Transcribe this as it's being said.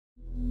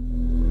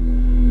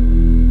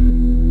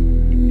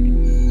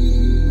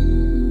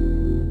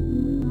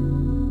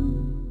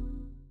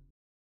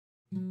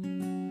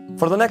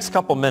For the next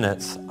couple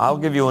minutes, I'll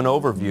give you an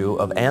overview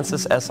of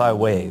ANSYS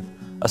SIwave,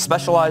 a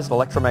specialized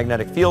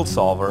electromagnetic field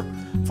solver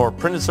for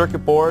printed circuit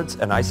boards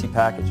and IC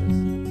packages.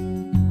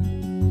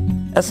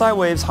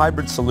 SIwave's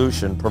hybrid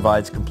solution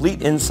provides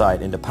complete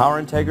insight into power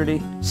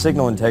integrity,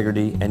 signal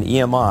integrity, and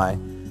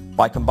EMI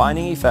by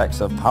combining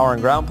effects of power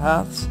and ground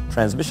paths,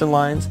 transmission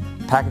lines,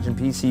 package and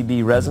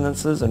PCB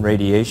resonances, and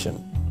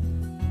radiation.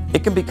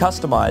 It can be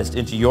customized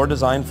into your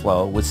design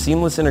flow with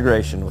seamless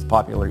integration with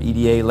popular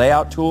EDA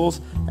layout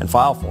tools and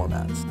file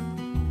formats.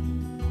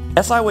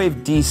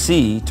 SIwave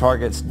DC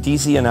targets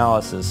DC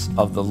analysis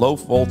of the low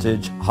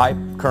voltage, high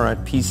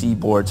current PC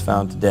boards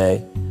found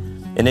today,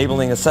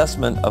 enabling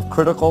assessment of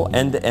critical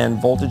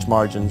end-to-end voltage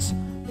margins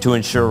to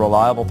ensure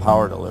reliable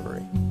power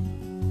delivery.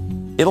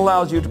 It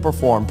allows you to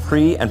perform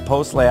pre- and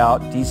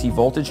post-layout DC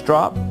voltage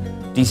drop,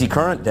 DC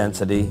current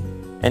density,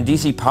 and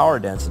DC power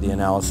density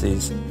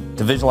analyses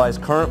to visualize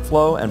current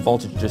flow and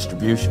voltage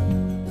distribution.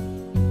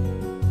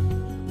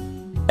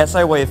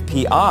 SIwave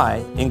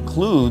PI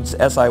includes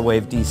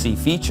SIwave DC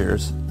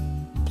features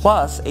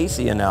plus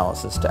AC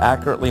analysis to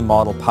accurately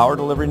model power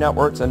delivery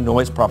networks and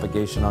noise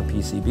propagation on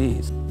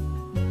PCBs.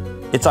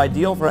 It's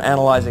ideal for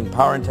analyzing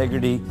power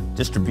integrity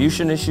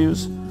distribution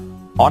issues,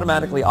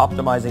 automatically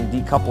optimizing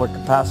decoupler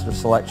capacitor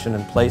selection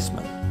and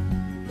placement.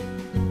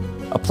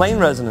 A plane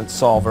resonance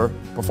solver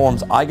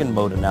performs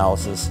eigenmode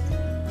analysis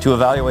to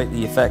evaluate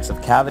the effects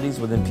of cavities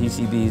within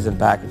PCBs and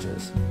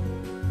packages.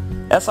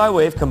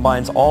 SIwave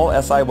combines all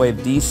SIwave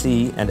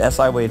DC and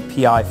SIwave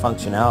PI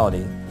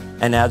functionality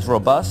and adds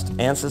robust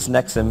ANSYS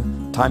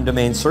Nexim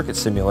time-domain circuit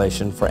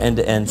simulation for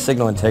end-to-end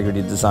signal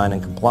integrity design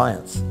and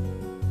compliance.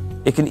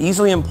 It can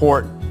easily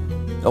import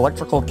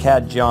electrical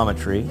CAD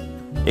geometry,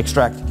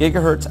 extract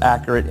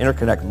gigahertz-accurate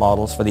interconnect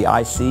models for the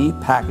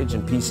IC, package,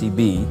 and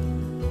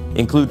PCB,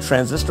 include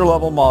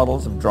transistor-level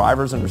models of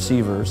drivers and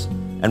receivers,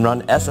 and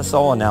run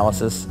SSO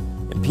analysis,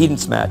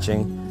 impedance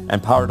matching,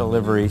 and power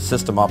delivery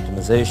system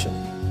optimization.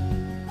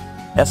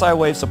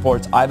 SIwave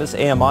supports IBIS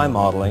AMI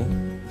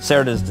modeling,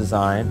 SERDES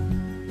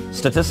design,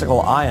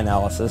 statistical eye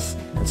analysis,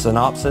 and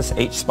Synopsys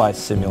HSPICE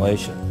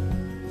simulation.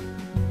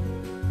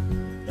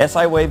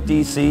 SIwave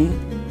DC,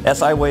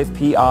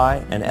 SIwave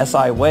PI, and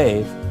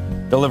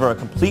SIwave deliver a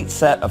complete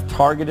set of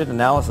targeted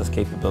analysis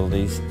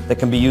capabilities that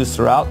can be used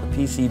throughout the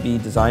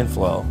PCB design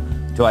flow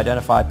to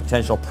identify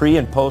potential pre-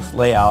 and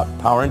post-layout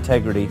power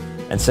integrity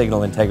and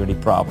signal integrity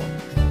problems.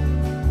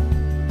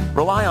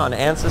 Rely on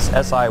ANSYS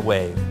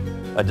SIwave,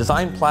 a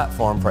design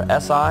platform for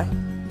SI,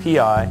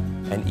 PI,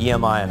 and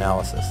EMI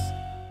analysis.